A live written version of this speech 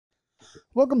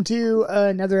Welcome to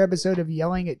another episode of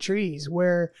Yelling at Trees,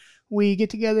 where we get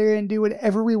together and do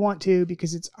whatever we want to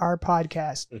because it's our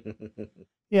podcast.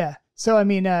 Yeah. So, I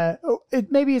mean,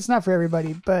 maybe it's not for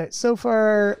everybody, but so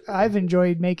far I've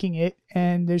enjoyed making it,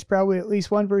 and there's probably at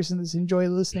least one person that's enjoyed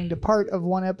listening to part of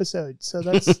one episode. So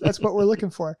that's what we're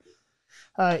looking for.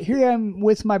 Here I am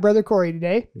with my brother Corey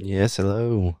today. Yes,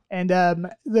 hello. And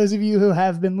those of you who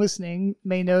have been listening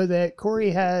may know that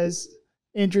Corey has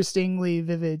interestingly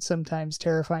vivid, sometimes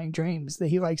terrifying dreams that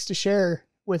he likes to share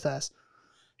with us.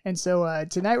 And so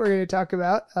tonight we're going to talk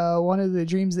about one of the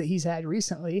dreams that he's had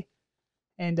recently.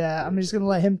 And I'm just going to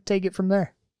let him take it from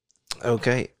there.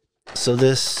 Okay. So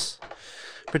this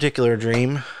particular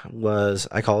dream was,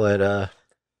 I call it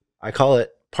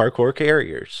parkour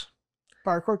carriers.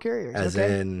 Parkour carriers. As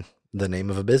okay. in the name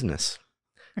of a business.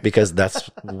 Because that's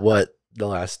what the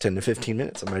last 10 to 15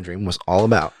 minutes of my dream was all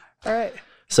about. All right.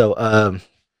 So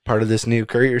part of this new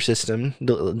courier system,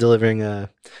 delivering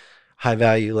high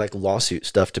value like lawsuit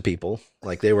stuff to people.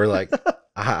 Like they were like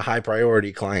high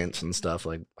priority clients and stuff,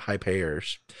 like high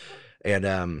payers.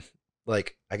 And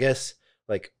like I guess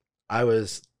like I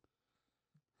was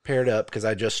paired up because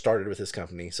I just started with this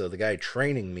company. So the guy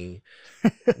training me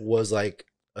was like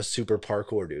a super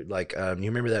parkour dude. Like you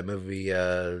remember that movie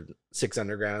Six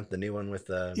Underground, the new one with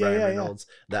Ryan Reynolds?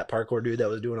 Yeah. That parkour dude that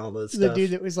was doing all this stuff. The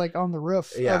dude that was like on the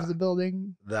roof of the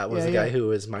building. That was the guy who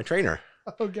was my trainer.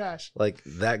 Oh gosh. Like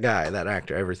that guy, that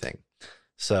actor, everything.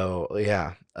 So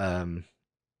yeah.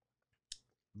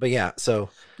 But yeah, so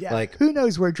like who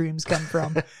knows where dreams come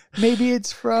from? Maybe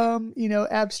it's from,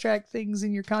 abstract things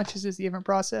in your consciousness you haven't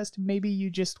processed. Maybe you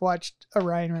just watched a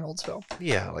Ryan Reynolds film.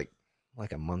 Yeah,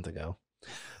 like a month ago.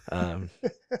 But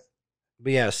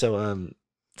yeah, so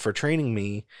for training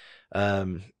me,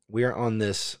 we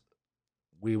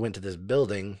went to this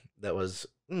building that was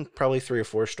probably 3 or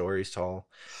 4 stories tall,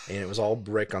 and it was all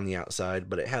brick on the outside,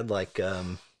 but it had like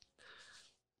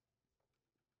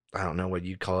I don't know what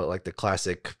you'd call it, like the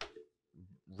classic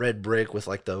red brick with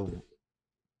like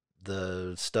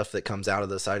the stuff that comes out of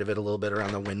the side of it a little bit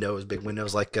around the windows, big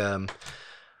windows, like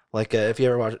if you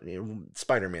ever watched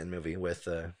Spider-Man movie with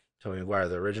Tobey Maguire,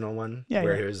 the original one,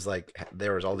 where it was like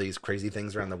there was all these crazy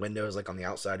things around the windows, like on the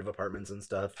outside of apartments and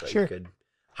stuff that you could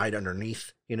hide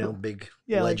underneath, big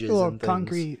ledges, like little and things.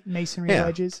 Concrete masonry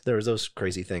ledges. There was those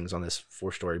crazy things on this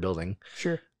 4-story building.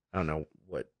 Sure. I don't know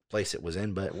what place it was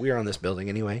in, but we were on this building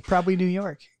anyway. Probably New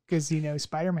York, because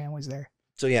Spider-Man was there.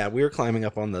 So yeah, we were climbing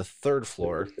up on the 3rd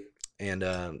floor, and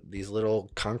these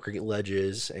little concrete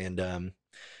ledges, and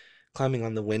climbing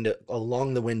on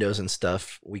along the windows and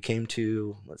stuff. We came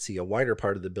to a wider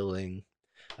part of the building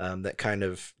that kind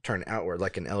of turned outward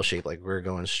like an L shape, like we were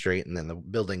going straight, and then the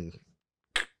building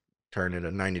turned at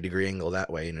a 90-degree angle that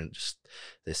way, and it just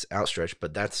this outstretch.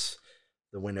 But that's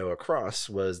the window across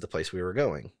was the place we were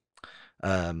going.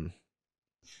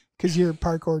 Because your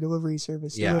parkour delivery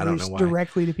service delivers I don't know why.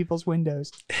 Directly to people's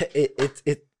windows.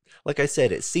 It like I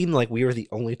said, it seemed like we were the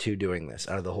only 2 doing this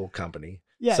out of the whole company.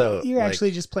 Yeah, so you're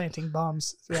actually just planting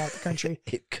bombs throughout the country.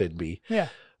 It could be. Yeah.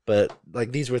 But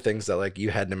like these were things that like you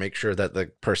had to make sure that the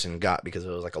person got, because it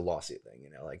was like a lawsuit thing,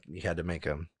 like you had to make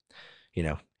them,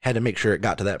 had to make sure it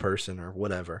got to that person or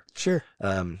whatever. Sure.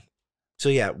 So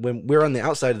yeah, when we're on the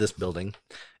outside of this building,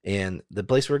 and the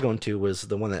place we're going to was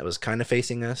the one that was kind of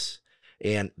facing us,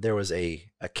 and there was a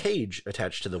cage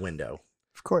attached to the window.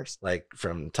 Of course. Like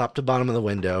from top to bottom of the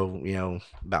window,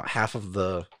 about half of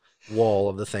the wall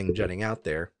of the thing jutting out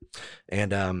there.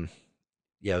 And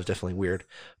it was definitely weird.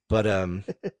 But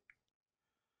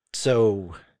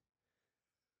so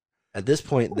at this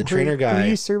point, the trainer guy... Were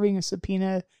you serving a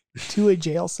subpoena to a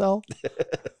jail cell?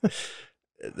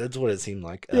 That's what it seemed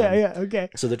like. Okay.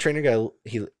 So the trainer guy,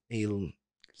 he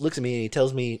looks at me and he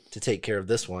tells me to take care of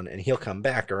this one, and he'll come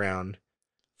back around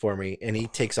for me, and he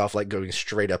takes off like going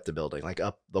straight up the building, like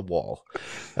up the wall.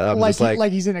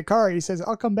 Like he's in a car. He says,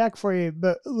 "I'll come back for you,"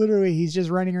 but literally he's just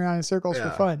running around in circles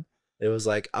for fun. It was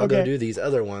like, I'll go do these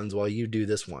other ones while you do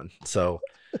this one. So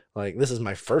like, this is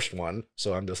my first one.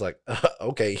 So I'm just like,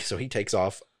 okay. So he takes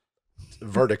off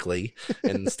vertically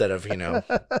instead of,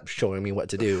 showing me what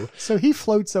to do. So he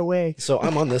floats away. So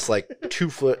I'm on this like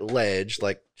 2-foot ledge,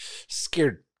 like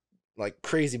scared like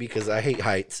crazy because I hate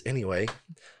heights anyway,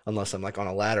 unless I'm like on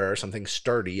a ladder or something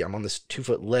sturdy. I'm on this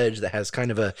 2-foot ledge that has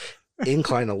kind of a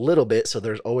incline a little bit. So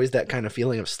there's always that kind of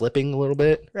feeling of slipping a little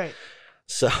bit. Right.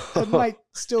 So it might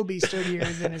still be sturdier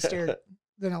than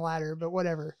a ladder, but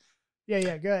whatever.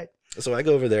 Yeah, go ahead. So I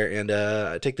go over there and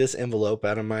I take this envelope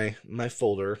out of my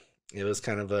folder. It was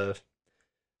kind of a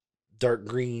dark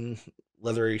green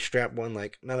leathery strap one,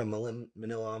 like not a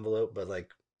manila envelope, but like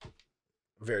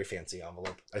very fancy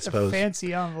envelope, I A suppose.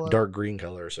 fancy envelope. Dark green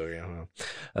color. So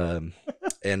yeah.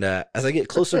 And as I get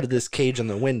closer to this cage on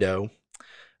the window,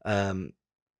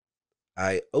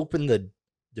 I open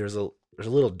there's a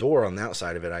little door on the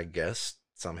outside of it, I guess,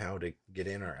 somehow to get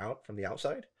in or out from the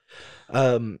outside.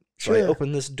 So Sure. I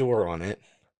open this door on it,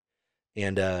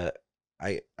 and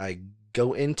I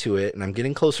go into it, and I'm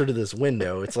getting closer to this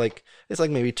window. It's like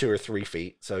maybe 2 or 3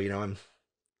 feet. So I'm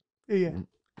Yeah.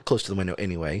 close to the window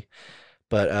anyway.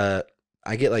 But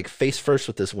I get like face first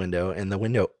with this window, and the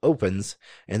window opens,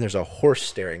 and there's a horse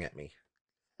staring at me.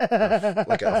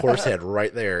 Like a horse head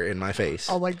right there in my face.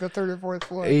 On like the 3rd or 4th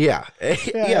floor. Yeah. Yeah.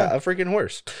 Yeah, a freaking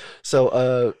horse.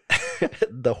 So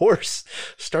the horse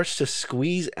starts to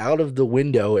squeeze out of the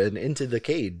window and into the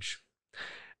cage.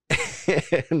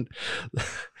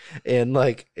 And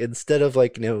like, instead of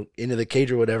like, into the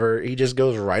cage or whatever, he just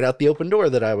goes right out the open door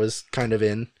that I was kind of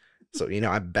in. So,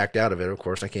 I backed out of it. Of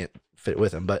course, I can't fit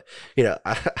with him, but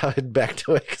I backed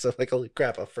away because I'm like, holy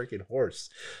crap, a freaking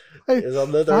horse is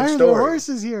on the Why third are the story.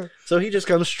 horses here? So he just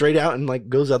comes straight out and like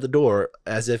goes out the door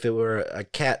as if it were a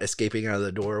cat escaping out of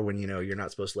the door when you're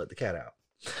not supposed to let the cat out.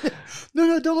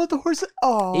 No, don't let the horse.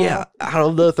 Oh, Yeah, out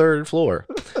of the 3rd floor.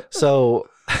 So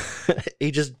he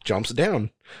just jumps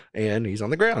down and he's on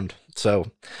the ground.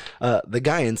 So the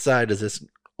guy inside is this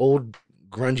old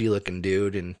grungy looking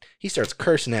dude, and he starts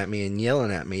cursing at me and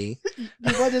yelling at me. You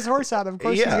let his horse out. Of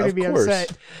course, he's Yeah, going to of be course.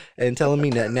 upset. And telling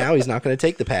me that now he's not going to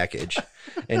take the package,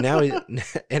 and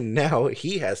now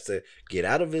he has to get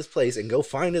out of his place and go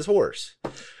find his horse.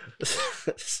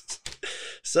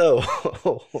 So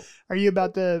Are you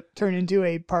about to turn into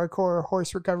a parkour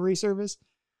horse recovery service?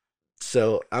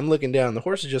 So I'm looking down. The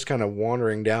horse is just kind of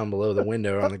wandering down below the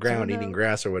window on the ground, no. eating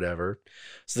grass or whatever.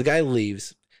 So the guy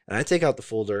leaves, and I take out the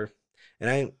folder,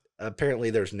 and apparently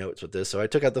there's notes with this. So I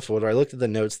took out the folder. I looked at the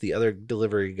notes. The other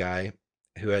delivery guy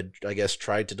who had, I guess,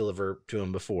 tried to deliver to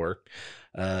him before,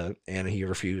 and he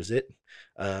refused it.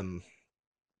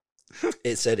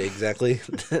 It said exactly.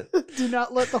 Do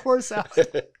not let the horse out.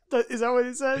 Is that what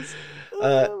it says?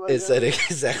 Oh my It God. said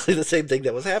exactly the same thing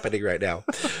that was happening right now.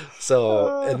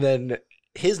 So, and then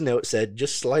his note said,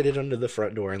 just slide it under the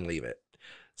front door and leave it.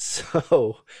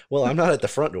 So, well, I'm not at the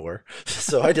front door.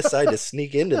 So I decided to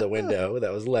sneak into the window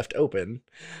that was left open.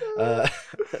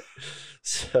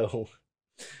 So,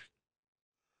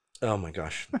 oh my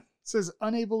gosh. It says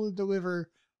unable to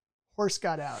deliver, horse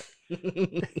got out.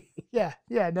 Yeah,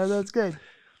 no, that's good.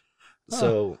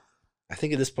 So I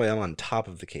think at this point I'm on top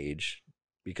of the cage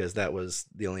because that was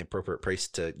the only appropriate place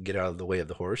to get out of the way of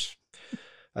the horse.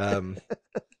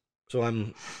 So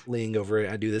I'm leaning over it.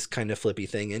 I do this kind of flippy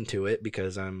thing into it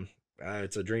because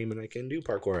it's a dream and I can do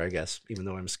parkour, I guess, even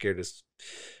though I'm scared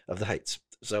of the heights.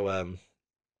 So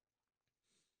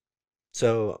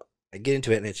I get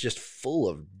into it and it's just full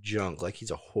of junk. Like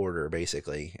he's a hoarder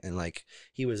basically. And like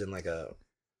he was in like a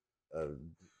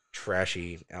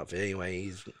trashy outfit. Anyway,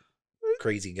 he's a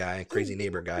crazy guy, crazy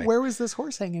neighbor guy. Where was this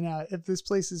horse hanging out if this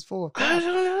place is full of I crap?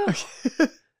 don't know.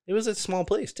 It was a small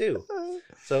place too.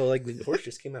 So like the horse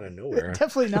just came out of nowhere.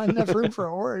 Definitely not enough room for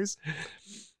a horse.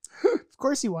 Of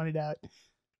course he wanted out.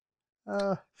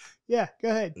 Yeah, go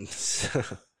ahead.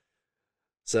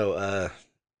 So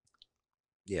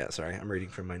yeah, sorry, I'm reading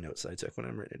from my notes that I took when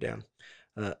I'm writing it down.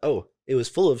 It was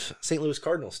full of St. Louis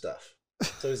Cardinal stuff.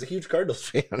 So he was a huge Cardinals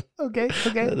fan. Okay.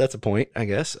 That's a point, I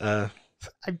guess.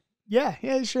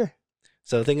 Yeah, sure.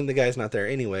 So thinking the guy's not there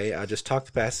anyway, I just toss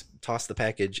the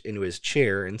package into his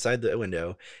chair inside the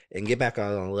window and get back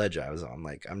on the ledge I was on.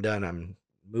 Like, I'm done. I'm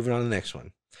moving on to the next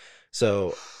one.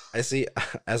 So I see,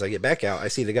 as I get back out, I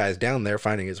see the guy's down there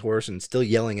finding his horse and still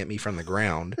yelling at me from the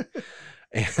ground.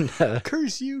 And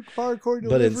Curse you, parkour delivery.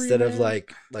 but instead of man.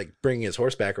 like bringing his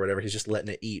horse back or whatever, he's just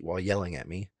letting it eat while yelling at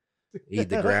me, eat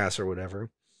the grass or whatever.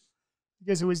 I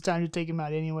guess it was time to take him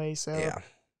out anyway. So Yeah.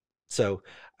 So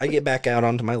I get back out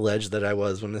onto my ledge that I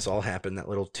was when this all happened, that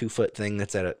little 2-foot thing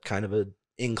that's at a kind of an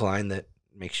incline that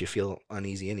makes you feel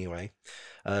uneasy anyway.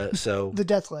 So the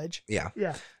death ledge. yeah.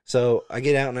 Yeah. So I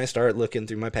get out and I start looking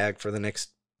through my pack for the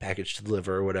next package to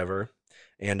deliver or whatever.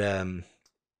 And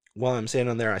while I'm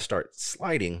standing on there, I start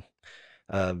sliding.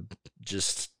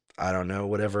 Just, I don't know,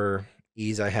 whatever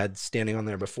ease I had standing on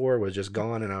there before was just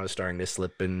gone, and I was starting to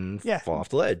slip and fall off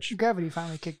the ledge. Gravity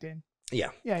finally kicked in.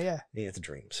 Yeah. Yeah. It's a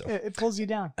dream. So It pulls you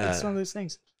down. It's one of those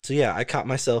things. So yeah, I caught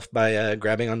myself by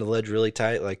grabbing onto the ledge really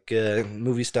tight, like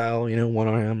movie style, one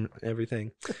arm,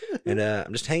 everything. And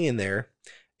I'm just hanging there.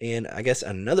 And I guess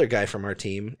another guy from our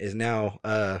team is now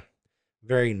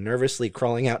very nervously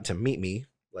crawling out to meet me,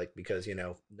 like because,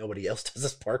 nobody else does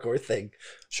this parkour thing.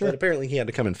 Sure. But apparently he had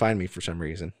to come and find me for some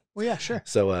reason. Well, yeah, sure.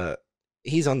 So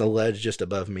he's on the ledge just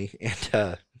above me,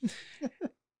 and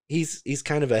he's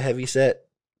kind of a heavy set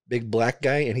big black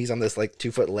guy, and he's on this like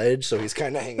 2 foot ledge, so he's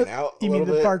kind of hanging out. You mean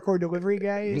the parkour delivery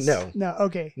guy? No,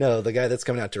 okay, no, the guy that's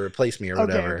coming out to replace me or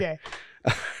whatever.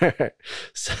 Okay.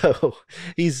 So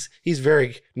he's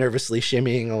very nervously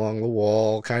shimmying along the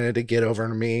wall, kind of to get over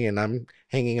to me, and I'm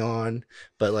hanging on,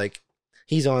 but like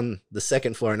he's on the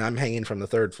 2nd floor and I'm hanging from the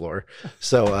 3rd floor.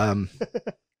 So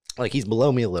like he's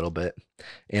below me a little bit,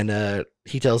 and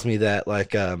he tells me that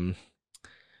like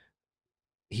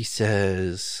he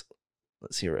says,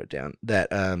 let's see, I wrote down that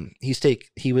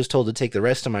he was told to take the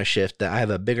rest of my shift, that I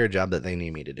have a bigger job that they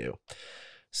need me to do.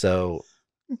 So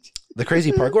the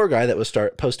crazy parkour guy that was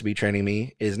supposed to be training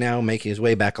me is now making his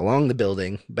way back along the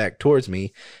building, back towards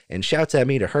me, and shouts at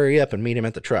me to hurry up and meet him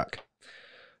at the truck.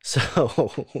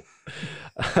 So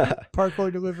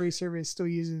parkour delivery service still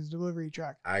uses delivery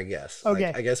truck. I guess. Okay.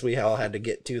 Like, I guess we all had to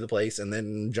get to the place and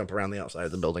then jump around the outside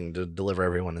of the building to deliver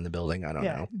everyone in the building. I don't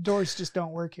know. Doors just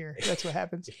don't work here. That's what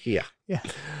happens. Yeah. Yeah.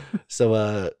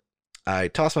 So I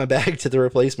toss my bag to the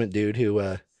replacement dude,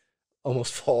 who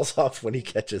almost falls off when he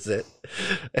catches it.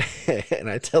 And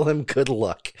I tell him good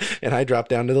luck. And I drop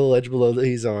down to the ledge below that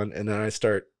he's on, and then I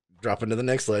start dropping to the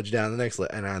next ledge, down the next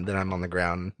ledge, and then I'm on the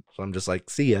ground. So I'm just like,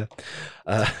 see ya.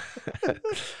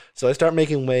 So I start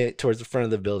making way towards the front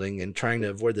of the building and trying to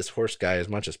avoid this horse guy as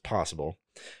much as possible.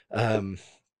 I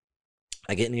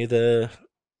get near the,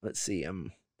 let's see,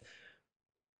 I'm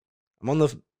on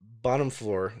the bottom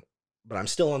floor, but I'm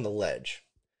still on the ledge,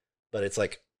 but it's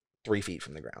like 3 feet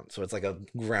from the ground. So it's like a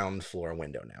ground floor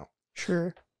window now.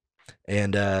 Sure.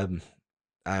 And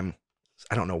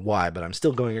I don't know why, but I'm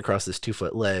still going across this 2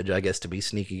 foot ledge, I guess, to be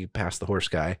sneaky past the horse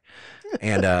guy.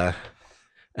 And yeah,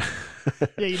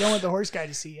 you don't want the horse guy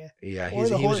to see you. Yeah, he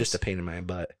was just a pain in my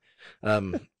butt.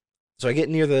 So I get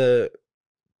near the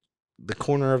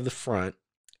corner of the front,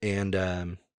 and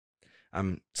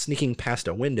I'm sneaking past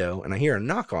a window, and I hear a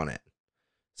knock on it.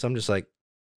 So I'm just like,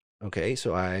 okay.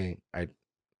 So I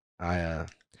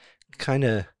kind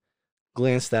of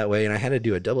glanced that way, and I had to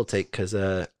do a double take because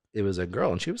it was a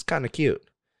girl, and she was kind of cute.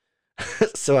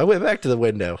 So I went back to the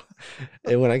window,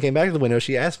 and when I came back to the window,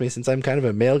 she asked me, since I'm kind of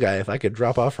a mail guy, if I could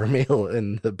drop off her mail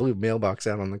in the blue mailbox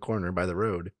out on the corner by the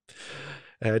road.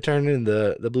 And I turned in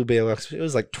the blue mailbox. It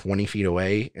was like 20 feet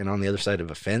away and on the other side of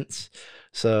a fence.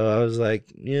 So I was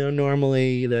like,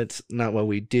 normally that's not what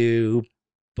we do,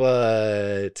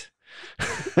 but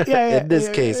in this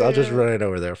case, I'll just run it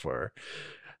over there for her.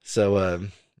 So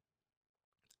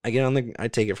I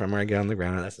take it from her, I get on the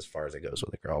ground, and that's as far as it goes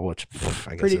with a girl, which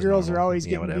I guess pretty girls normal. are always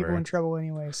getting people in trouble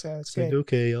anyway, so it's good. Like,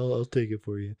 okay, I'll take it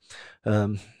for you.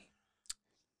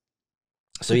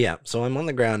 So I'm on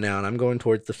the ground now, and I'm going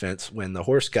towards the fence when the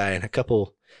horse guy and a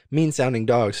couple mean-sounding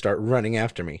dogs start running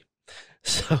after me.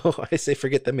 So I say,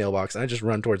 forget the mailbox, and I just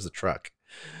run towards the truck.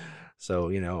 So,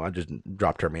 I just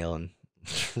dropped her mail and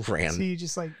ran. So you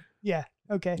just like, yeah,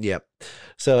 okay. Yep.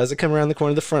 So as I come around the corner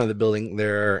of the front of the building,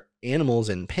 there are animals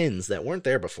in pens that weren't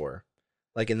there before.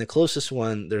 Like in the closest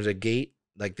one, there's a gate,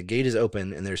 like the gate is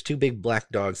open, and there's 2 big black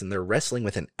dogs, and they're wrestling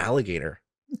with an alligator.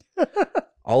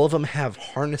 All of them have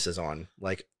harnesses on,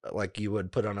 like you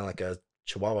would put on like a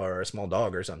chihuahua or a small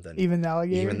dog or something. Even the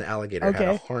alligator? Had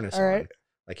a harness on. Right.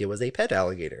 Like it was a pet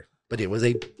alligator, but it was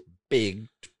a big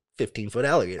 15-foot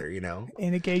alligator,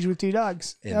 in a cage with 2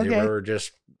 dogs. And they were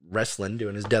just wrestling,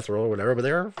 doing his death roll or whatever, but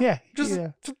they were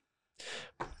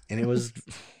and it was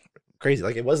crazy.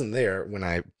 Like it wasn't there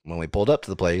when we pulled up to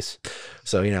the place.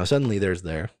 So, suddenly there's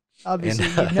there. Obviously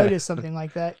you noticed something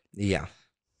like that. Yeah.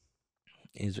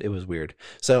 It was weird.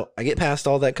 So I get past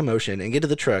all that commotion and get to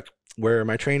the truck where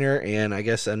my trainer and I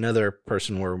guess another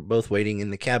person were both waiting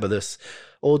in the cab of this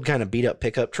old kind of beat up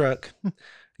pickup truck.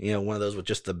 One of those with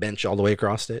just the bench all the way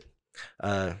across it.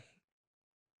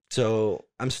 So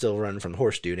I'm still running from the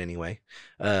horse dude anyway.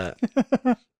 And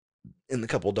the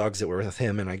couple dogs that were with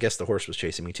him, and I guess the horse was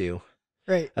chasing me too.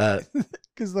 Right.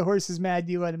 Because the horse is mad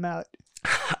you let him out.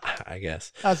 I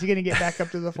guess. How's he going to get back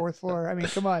up to the 4th floor? I mean,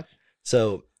 come on.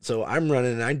 So I'm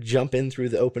running, and I jump in through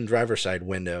the open driver's side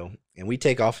window, and we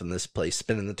take off in this place,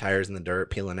 spinning the tires in the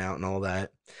dirt, peeling out and all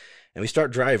that. And we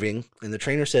start driving, and the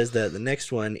trainer says that the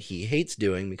next one he hates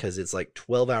doing because it's like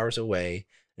 12 hours away,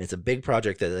 and it's a big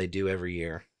project that they do every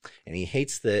year. And he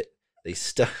hates that they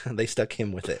stuck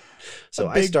him with it. So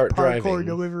I start driving. Parkour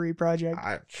delivery project.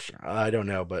 I don't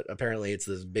know, but apparently it's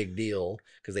this big deal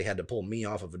because they had to pull me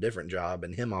off of a different job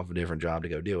and him off a different job to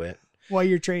go do it. While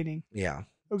you're training. Yeah.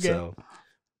 Okay. So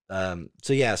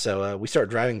we start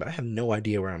driving, but I have no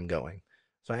idea where I'm going.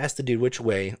 So I asked the dude which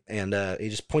way, and he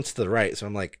just points to the right. So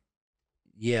I'm like,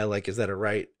 yeah, like, is that a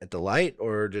right at the light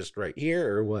or just right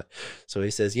here or what? So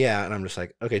he says, yeah. And I'm just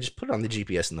like, okay, just put it on the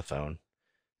GPS in the phone.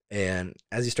 And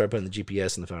as he started putting the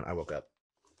GPS in the phone, I woke up.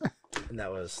 And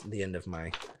that was the end of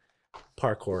my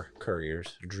parkour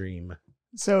courier's dream.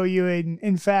 So you,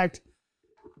 in fact,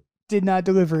 did not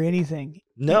deliver anything.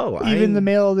 No, even the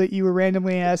mail that you were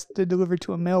randomly asked to deliver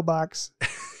to a mailbox.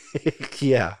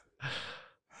 Yeah.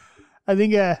 I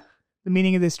think the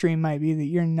meaning of this dream might be that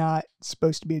you're not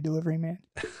supposed to be a delivery man,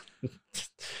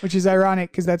 which is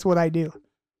ironic because that's what I do.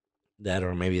 That,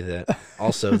 or maybe that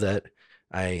also that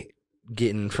I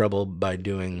get in trouble by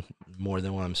doing more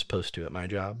than what I'm supposed to at my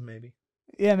job, maybe.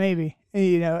 Yeah, maybe.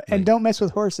 You know, and Like, don't mess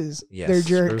with horses. yes, They're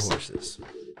jerks. screw horses.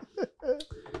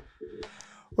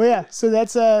 Well, yeah. So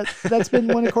that's been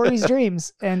one of Corey's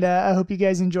dreams, and I hope you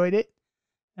guys enjoyed it.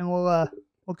 And we'll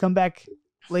come back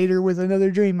later with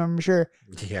another dream, I'm sure.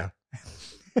 Yeah.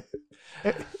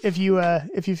 If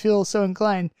you feel so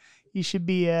inclined, you should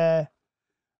be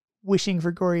wishing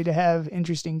for Corey to have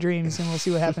interesting dreams, and we'll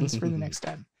see what happens for the next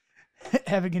time.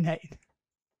 Have a good night.